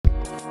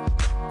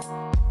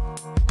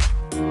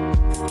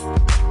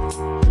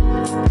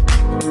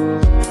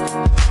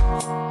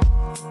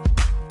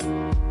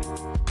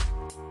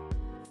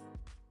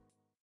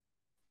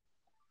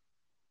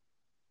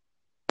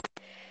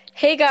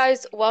Hey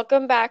guys,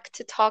 welcome back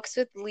to Talks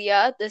with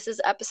Leah. This is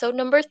episode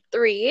number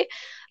 3.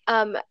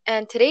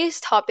 And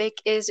today's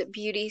topic is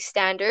beauty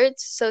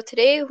standards. So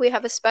today we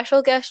have a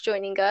special guest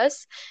joining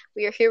us.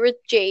 We are here with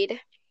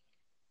Jade.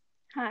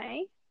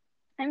 Hi,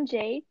 I'm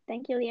Jade.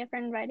 Thank you, Leah, for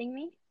inviting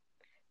me.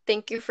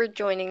 Thank you for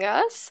joining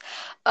us.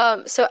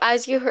 So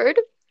as you heard,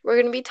 we're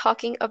going to be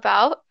talking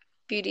about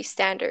beauty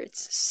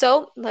standards.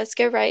 So let's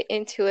get right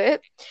into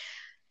it.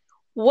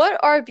 What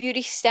are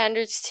beauty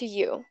standards to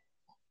you?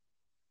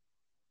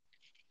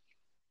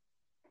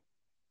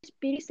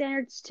 Beauty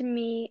standards to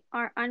me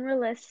are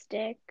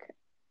unrealistic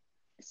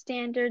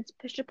standards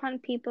pushed upon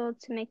people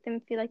to make them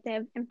feel like they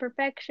have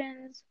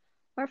imperfections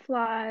or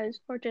flaws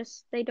or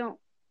just they don't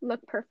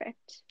look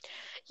perfect.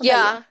 What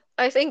about you? Yeah,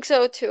 I think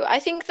so too. I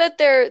think that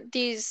there are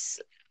these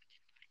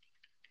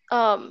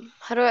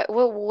how do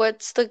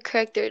what's the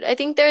correct word? I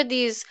think there are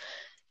these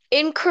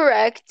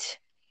incorrect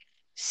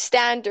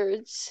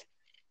standards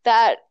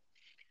that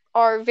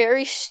are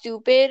very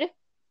stupid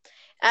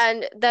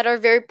and that are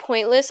very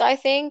pointless, I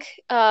think.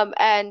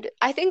 And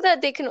I think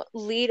that they can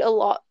lead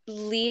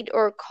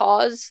or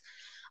cause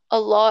a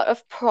lot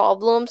of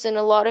problems and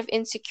a lot of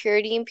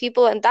insecurity in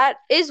people, and that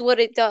is what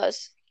it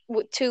does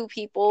to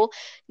people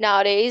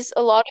nowadays.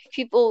 A lot of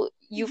people,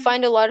 you Mhm.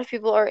 find a lot of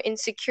people are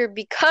insecure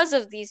because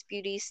of these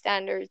beauty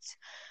standards.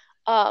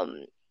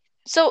 Um,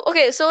 so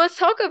okay, so let's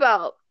talk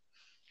about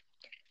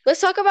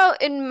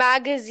in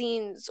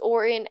magazines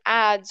or in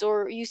ads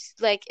or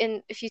like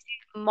in if you see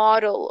a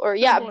model or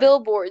yeah, Billboard.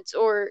 billboards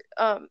or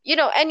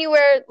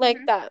anywhere like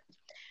Hmm. that.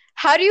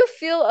 How do you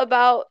feel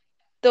about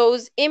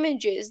those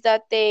images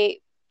that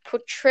they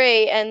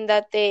portray and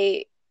that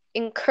they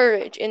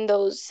encourage in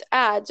those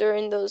ads or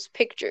in those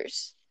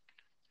pictures?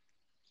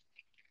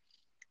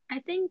 I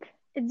think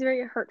it's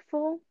very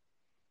hurtful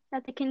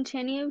that they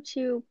continue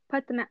to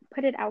put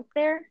it out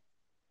there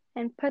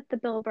and put the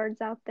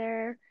billboards out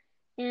there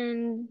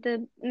in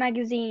the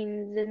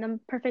magazines and the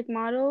perfect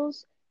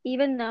models,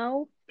 even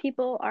though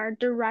people are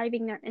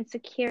deriving their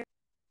insecurity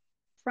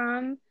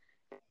from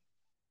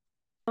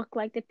look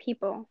like the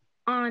people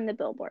on the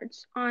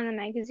billboards, on the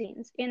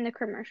magazines, in the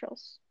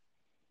commercials.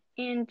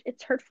 And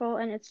it's hurtful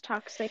and it's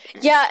toxic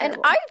and it's Yeah, and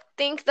I terrible.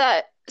 think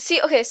that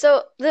see, okay,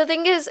 so the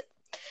thing is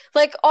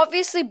like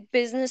obviously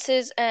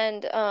businesses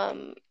and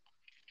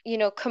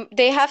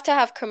they have to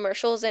have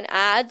commercials and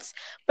ads,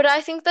 but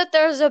I think that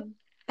there's a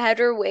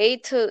better way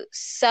to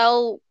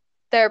sell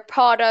their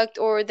product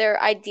or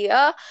their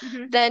idea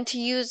Hmm. than to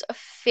use a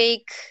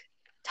fake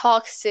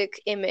toxic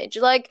image.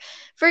 Like,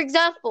 for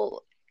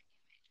example,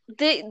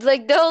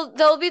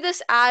 there'll be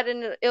this ad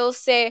and it'll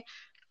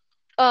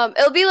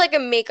be like a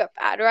makeup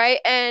ad, right?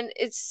 And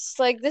it's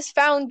like this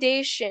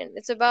foundation.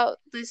 It's about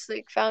this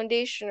like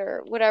foundation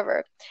or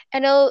whatever.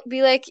 And it'll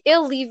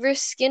leave your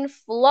skin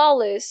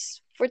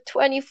flawless for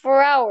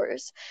 24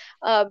 hours.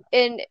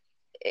 And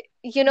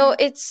Hmm.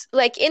 it's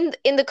like in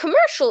the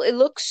commercial, it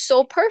looks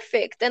so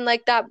perfect and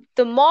like that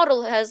the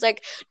model has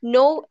like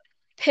no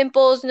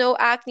pimples, no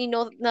acne,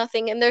 no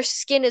nothing, and their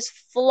skin is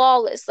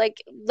flawless,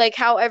 like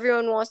how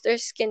everyone wants their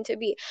skin to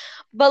be.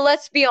 But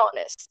let's be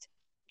honest,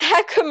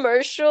 that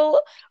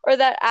commercial or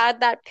that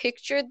ad, that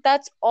picture,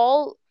 that's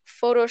all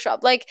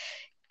Photoshop. Like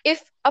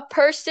if a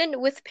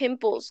person with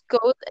pimples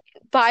goes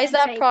and buys And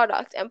that fake.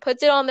 product and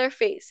puts it on their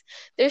face,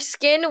 their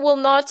skin will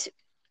not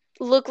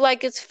look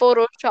like it's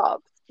Photoshop.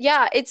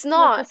 Yeah, it's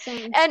Look the not.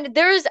 same. And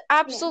there is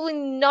Yeah, absolutely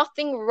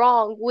nothing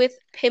wrong with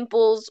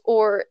pimples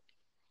or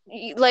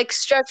like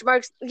stretch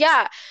marks.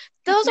 Yeah,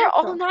 it's those are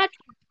all natural.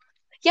 natural.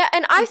 Yeah,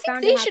 and I It's think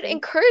bound to they should happen.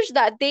 encourage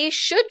that. They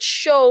should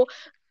show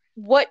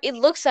what it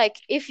looks like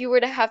if you were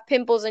to have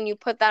pimples and you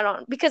put that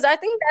on because I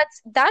think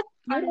that's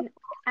On beautiful. an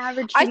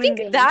average I human think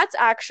being. that's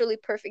actually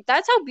perfect.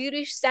 That's how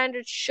beauty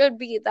standards should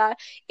be, that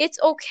it's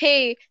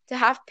okay to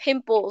have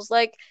pimples.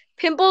 Like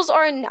pimples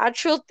are a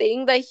natural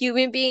thing that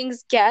human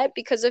beings get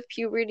because of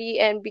puberty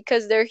and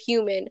because they're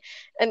human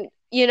and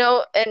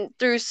and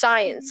through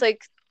science. Hmm.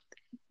 Like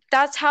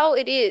that's how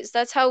it is.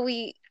 That's how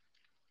we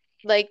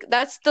like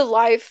that's the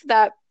life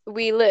that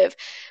we live.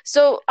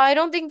 So I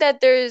don't think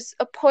that there's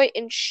a point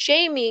in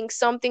shaming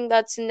something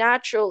that's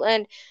natural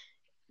and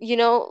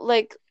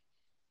like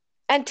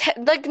and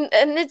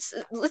it's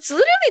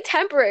literally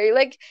temporary.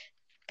 Like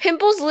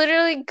pimples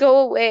literally go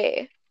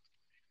away.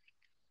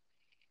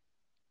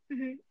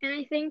 And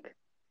I think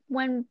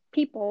when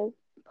people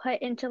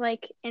put into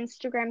like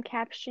Instagram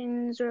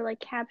captions or like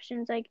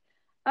captions like,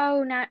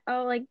 oh, not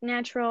oh, like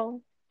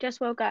natural,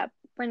 just woke up,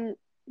 when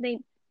they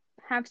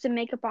have some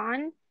makeup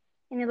on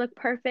and they look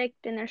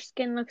perfect and their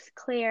skin looks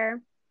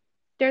clear,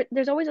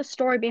 there's always a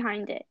story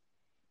behind it.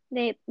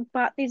 They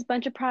bought these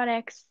bunch of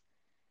products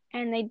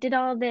and they did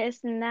all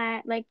this and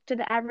that, like to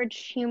the average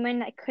human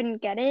that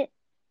couldn't get it,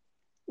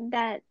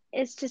 that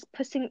it's just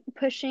pushing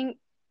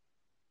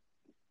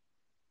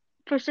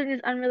these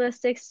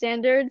unrealistic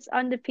standards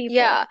onto people.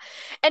 Yeah.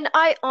 And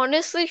I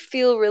honestly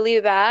feel really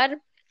bad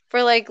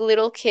for like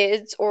little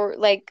kids or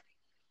like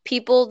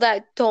people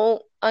that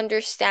don't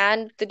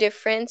understand the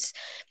difference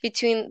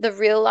between the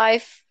real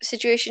life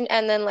situation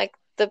and then like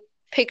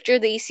picture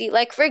they see.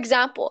 Like for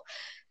example,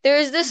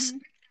 there's this Mm-hmm.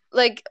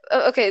 like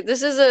okay,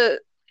 this is a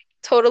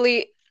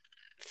totally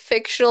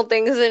fictional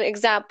thing as an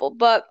example,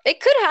 but it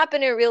could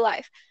happen in real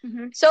life.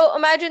 Mm-hmm. So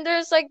imagine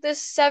there's like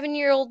this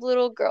 7-year-old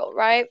little girl,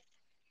 right?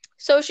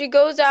 So she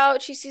goes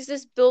out, she sees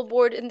this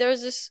billboard, and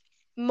there's this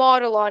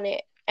model on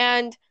it.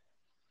 And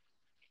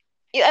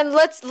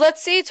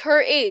let's say it's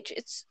her age.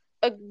 It's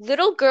a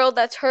little girl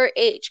that's her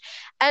age,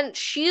 and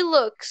she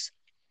looks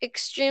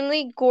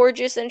extremely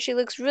gorgeous and she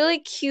looks really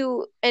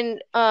cute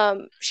and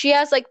she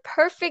has like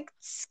perfect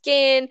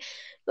skin,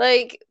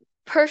 like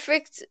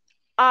perfect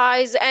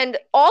eyes and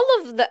all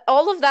of that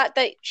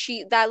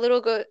that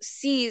little girl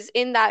sees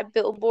in that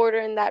billboard or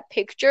in that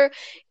picture,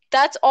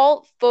 that's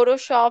all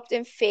photoshopped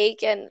and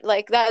fake and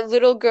like that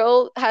little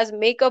girl has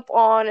makeup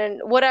on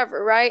and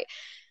whatever, right?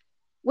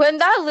 When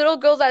that little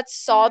girl that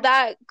saw Yeah.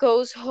 that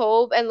goes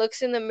home and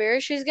looks in the mirror,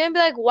 she's gonna be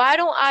like, why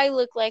don't I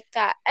look like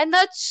that? And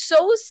that's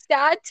so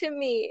sad to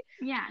me.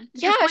 Yeah.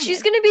 Yeah,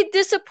 she's Disappointed. gonna be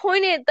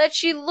disappointed that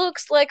she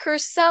looks like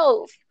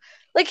herself.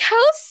 Like,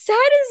 how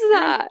sad is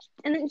And then that?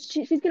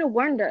 she's gonna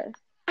wonder.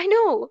 I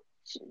know,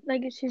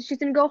 She's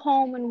gonna go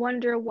home and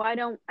wonder, why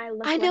don't I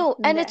look I like know,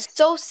 and it's this?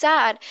 so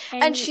sad.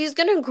 And And she's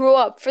gonna grow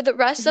up for the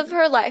rest of mhm,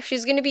 her life.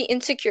 She's gonna be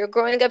insecure.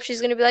 Growing up,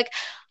 she's gonna be like,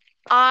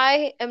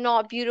 I am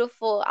not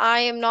beautiful. I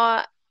am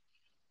not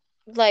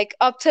like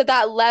up to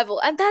that level.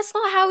 And that's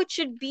not how it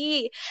should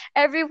be.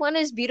 Everyone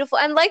is beautiful.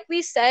 And like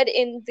we said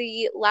in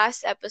the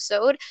last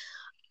episode,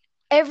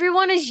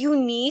 everyone is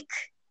unique.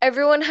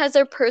 Everyone has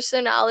their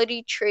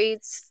personality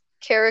traits,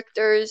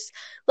 characters.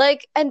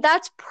 Like, and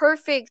that's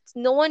perfect.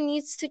 No one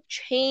needs to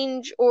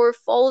change or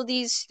follow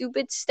these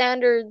stupid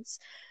standards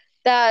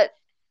that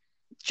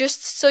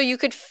just so you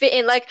could fit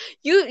in. Like,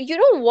 you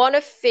don't want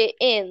to fit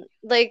in.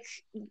 Like,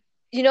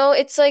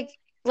 it's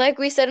like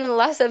we said in the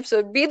last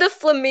episode, be the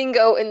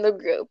flamingo in the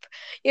group.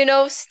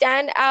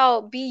 Stand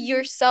out, be mhm,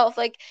 yourself.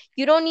 Like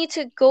you don't need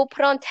to go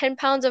put on 10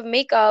 pounds of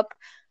makeup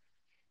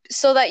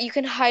so that you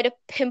can hide a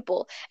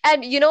pimple.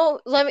 And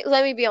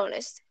let me be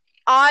honest.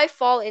 I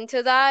fall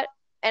into that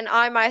and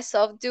I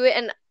myself do it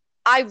and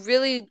I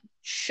really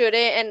shouldn't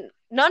and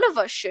none of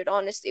us should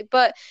honestly,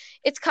 but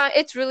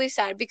it's really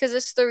sad because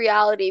it's the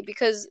reality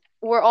because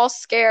we're all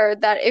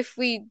scared that if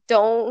we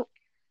don't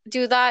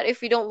do that,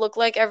 if we don't look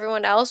like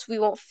everyone else, we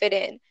won't fit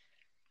in.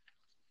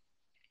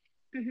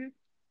 mhm.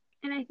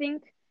 And I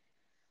think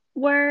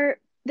where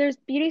there's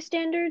beauty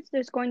standards,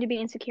 there's going to be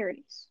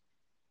insecurities.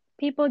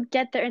 People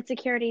get their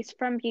insecurities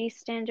from beauty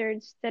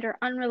standards that are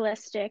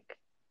unrealistic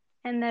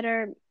and that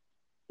are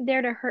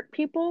there to hurt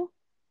people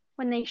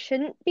when they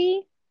shouldn't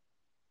be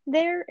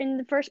there in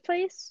the first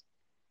place.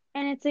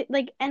 And it's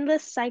like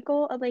endless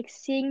cycle of like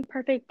seeing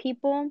perfect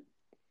people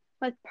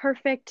with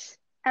perfect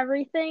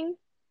everything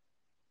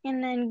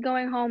and then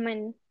going home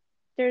and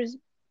there's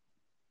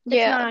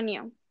it's not Yeah. on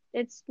you.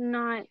 It's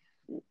not,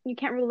 you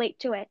can't relate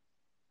to it.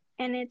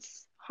 And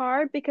it's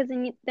hard because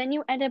then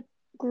you end up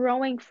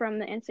growing from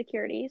the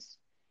insecurities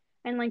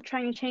and like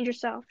trying to change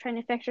yourself, trying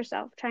to fix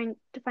yourself, trying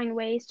to find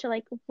ways to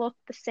like look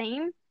the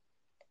same.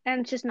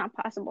 And it's just not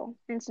possible.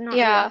 And it's not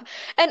Yeah. real.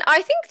 And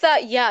I think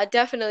that, yeah,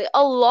 definitely.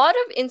 A lot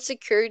of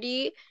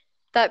insecurity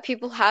that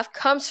people have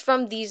comes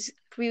from these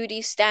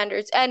beauty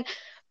standards. And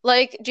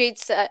like Jade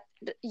said,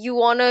 you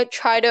want to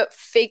try to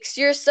fix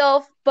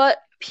yourself, but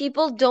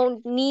people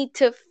don't need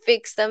to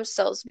fix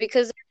themselves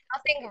because there's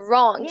nothing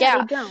wrong. Yeah,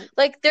 they Yeah. don't.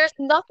 Like there's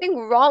nothing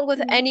wrong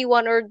with Hmm.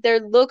 anyone or their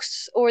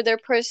looks or their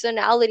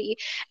personality.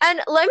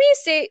 And let me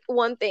say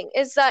one thing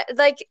is that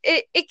like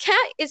it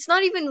can't it's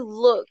not even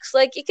looks.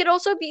 Like it could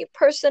also be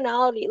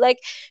personality. Like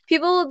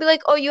people will be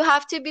like, "Oh, you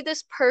have to be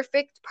this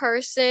perfect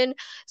person,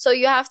 so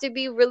you have to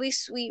be really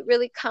sweet,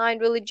 really kind,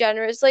 really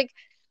generous." Like,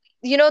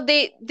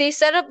 they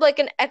set up like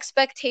an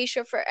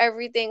expectation for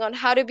everything on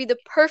how to be the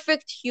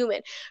perfect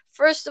human.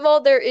 First of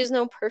all, there is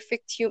no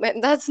perfect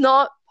human. That's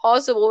not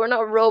possible. We're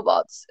not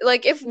robots.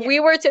 Like if Yeah. we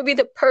were to be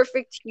the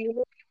perfect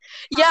human,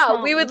 Or yeah,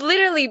 we would clones.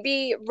 literally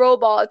be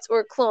robots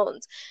or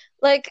clones.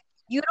 Like,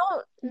 you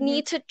don't Hmm.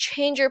 need to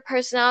change your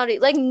personality.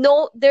 Like,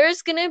 no,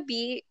 there's gonna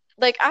be,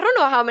 like, I don't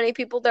know how many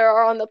people there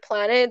are on the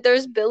planet.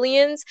 There's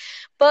billions,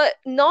 but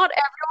not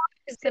everyone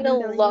is gonna 7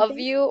 billion, I love think.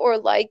 you or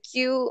like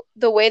you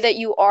the way that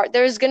you are.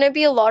 There's gonna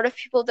be a lot of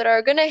people that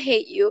are gonna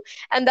hate you,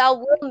 and that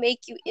will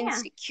make you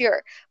Yeah.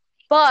 insecure.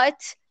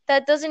 But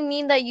that doesn't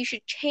mean that you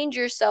should change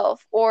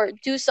yourself or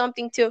do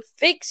something to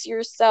fix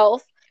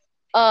yourself,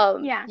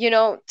 Yeah.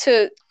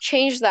 to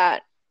change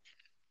that.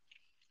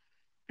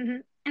 Hmm.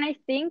 And I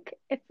think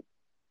if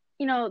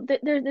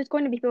there's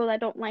going to be people that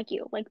don't like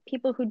you. Like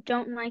people who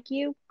don't like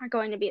you are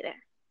going to be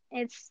there.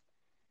 It's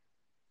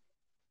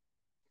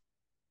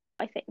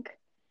I think.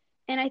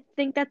 And I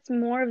think that's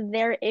more of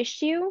their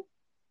issue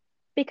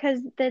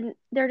because then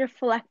they're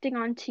deflecting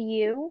onto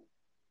you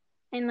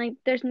and like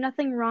there's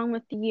nothing wrong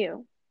with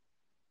you.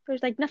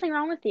 There's like nothing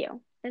wrong with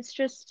you. It's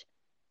just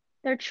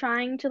they're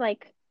trying to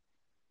like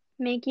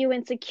make you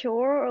insecure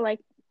or like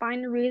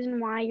find a reason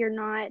why you're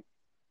not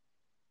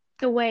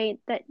the way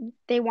that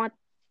they want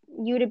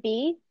you to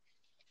be.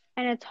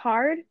 And it's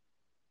hard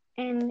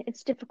and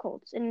it's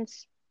difficult and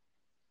it's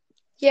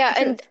Yeah, the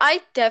and truth.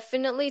 I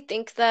definitely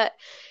think that,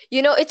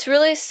 it's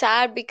really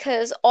sad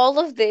because all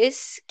of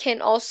this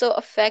can also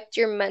affect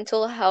your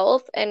mental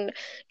health and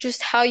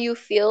just how you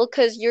feel.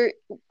 Because you're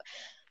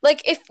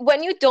like, if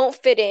when you don't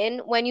fit in,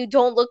 when you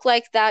don't look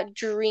like that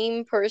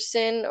dream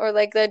person or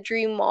like that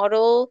dream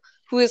model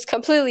who is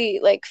completely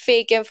like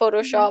fake and Hmm.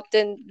 photoshopped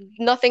and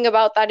nothing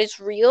about that is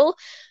real,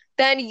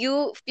 then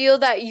you feel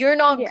that you're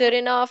not Yeah, good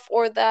enough,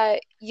 or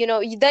that,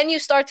 then you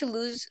start to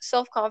lose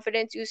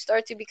self-confidence, you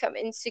start to become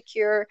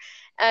insecure.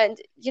 And,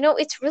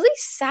 it's really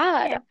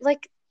sad. yeah,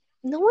 Like,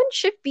 no one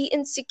should be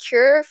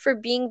insecure for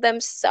being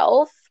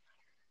themselves,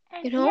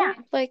 and yeah.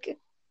 like,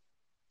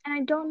 And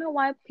I don't know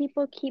why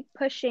people keep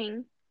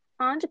pushing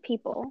onto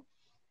people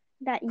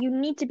that you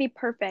need to be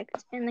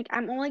perfect. And like,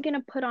 I'm only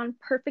gonna put on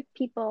perfect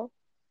people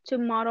to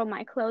model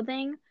my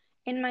clothing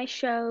in my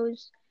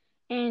shows,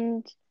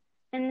 and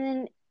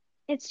then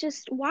it's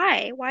just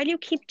why? Why do you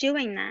keep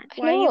doing that? I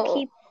Why do you know.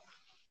 keep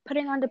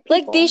putting onto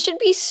Like, they people should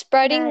be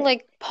spreading that?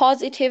 like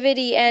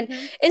positivity, and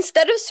Mhm.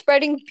 instead of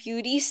spreading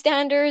beauty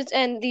standards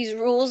and these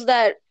rules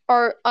that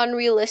are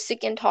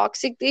unrealistic and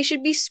toxic, they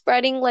should be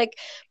spreading like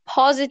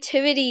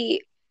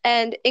positivity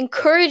and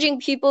encouraging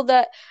people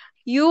that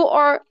you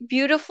are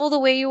beautiful the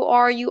way you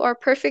are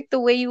perfect the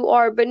way you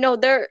are. But no,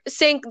 they're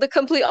saying the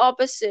complete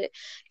opposite.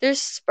 They're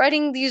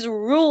spreading these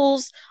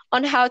rules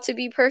on how to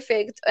be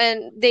perfect,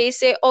 and they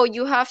say, oh,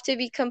 you have to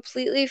be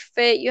completely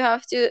fit, you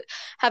have to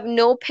have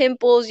no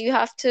pimples. You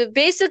have to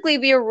basically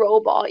be a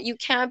robot. You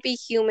can't be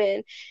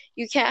human.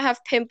 You can't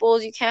have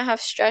pimples. You can't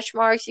have stretch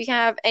marks. You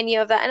can't have any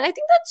of that. And I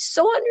think that's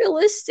so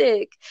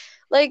unrealistic.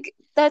 Like,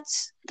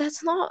 that's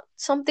not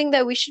something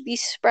that we should be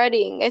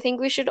spreading. I think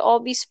we should all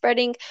be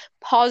spreading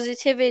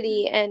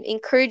positivity and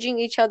encouraging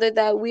each other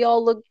that we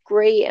all look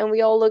great and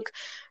we all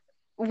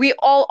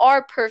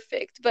are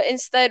perfect. But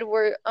instead,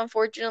 we're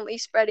unfortunately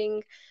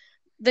spreading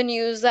the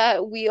news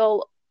that we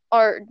all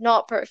are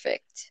not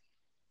perfect.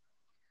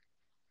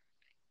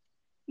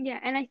 Yeah,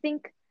 and I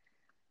think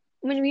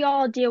when we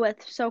all deal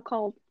with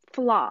so-called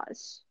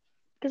flaws,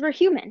 because we're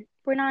human,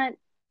 we're not,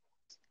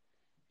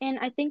 and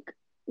I think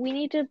we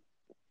need to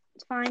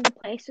find a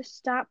place to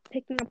stop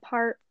picking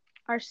apart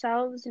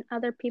ourselves and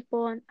other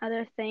people and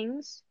other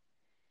things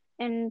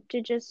and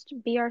to just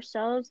be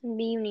ourselves and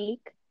be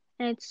unique.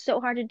 And it's so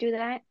hard to do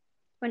that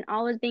when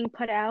all is being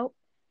put out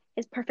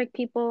is perfect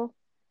people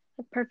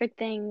with perfect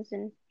things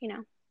and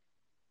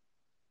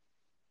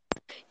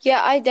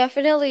Yeah, I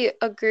definitely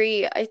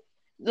agree. I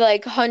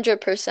like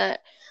 100%.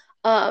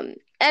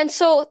 And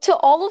so to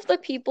all of the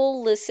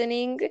people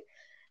listening,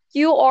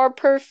 you are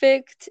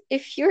perfect.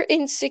 If you're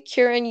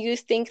insecure and you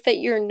think that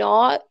you're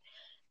not,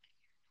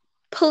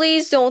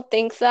 please don't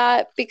think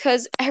that,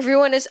 because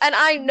everyone is, and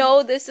I Mhm.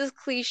 know this is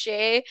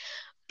cliche,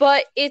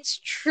 but it's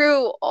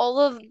true. All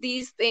of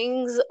these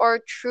things are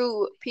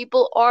true.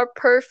 People are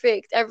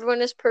perfect.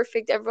 Everyone is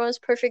perfect. Everyone is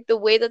perfect the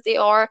way that they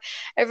are.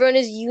 Everyone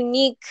is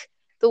unique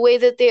the way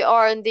that they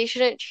are, and they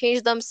shouldn't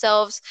change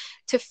themselves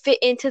to fit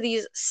into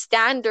these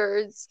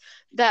standards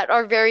that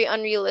are very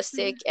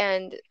unrealistic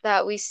and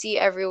that we see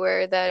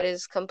everywhere that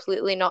is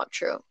completely not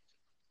true.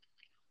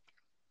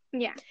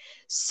 Yeah.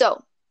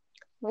 So,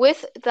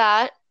 with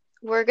that,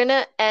 we're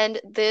gonna end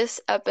this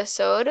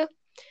episode.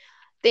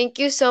 Thank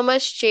you so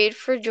much, Jade,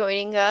 for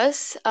joining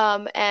us.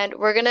 And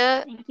we're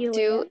gonna Thank you,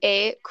 do Leah.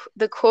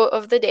 the quote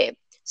of the day.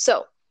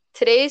 So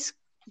today's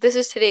this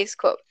is today's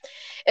quote.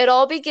 It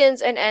all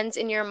begins and ends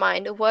in your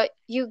mind. What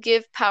you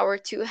give power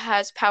to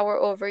has power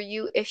over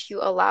you if you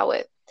allow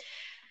it.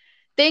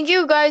 Thank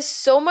you guys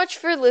so much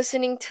for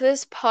listening to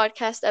this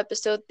podcast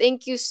episode.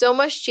 Thank you so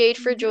much, Jade,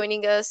 for Hmm.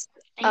 joining us.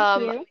 Thank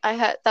you. I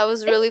had that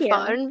was Thank really you.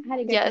 fun. I had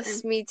a good Yes,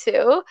 time. me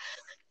too.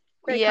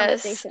 Great Yes.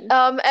 conversation.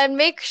 And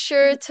make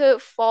sure to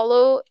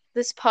follow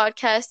this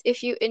podcast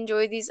if you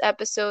enjoy these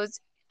episodes.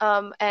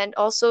 And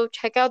also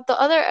check out the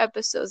other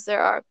episodes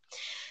there are.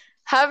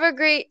 Have a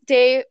great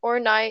day or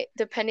night,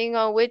 depending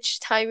on which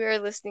time you're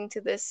listening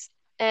to this.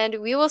 And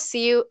we will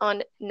see you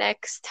on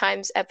next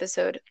time's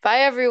episode. Bye,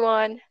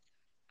 everyone.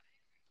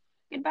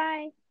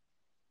 Goodbye.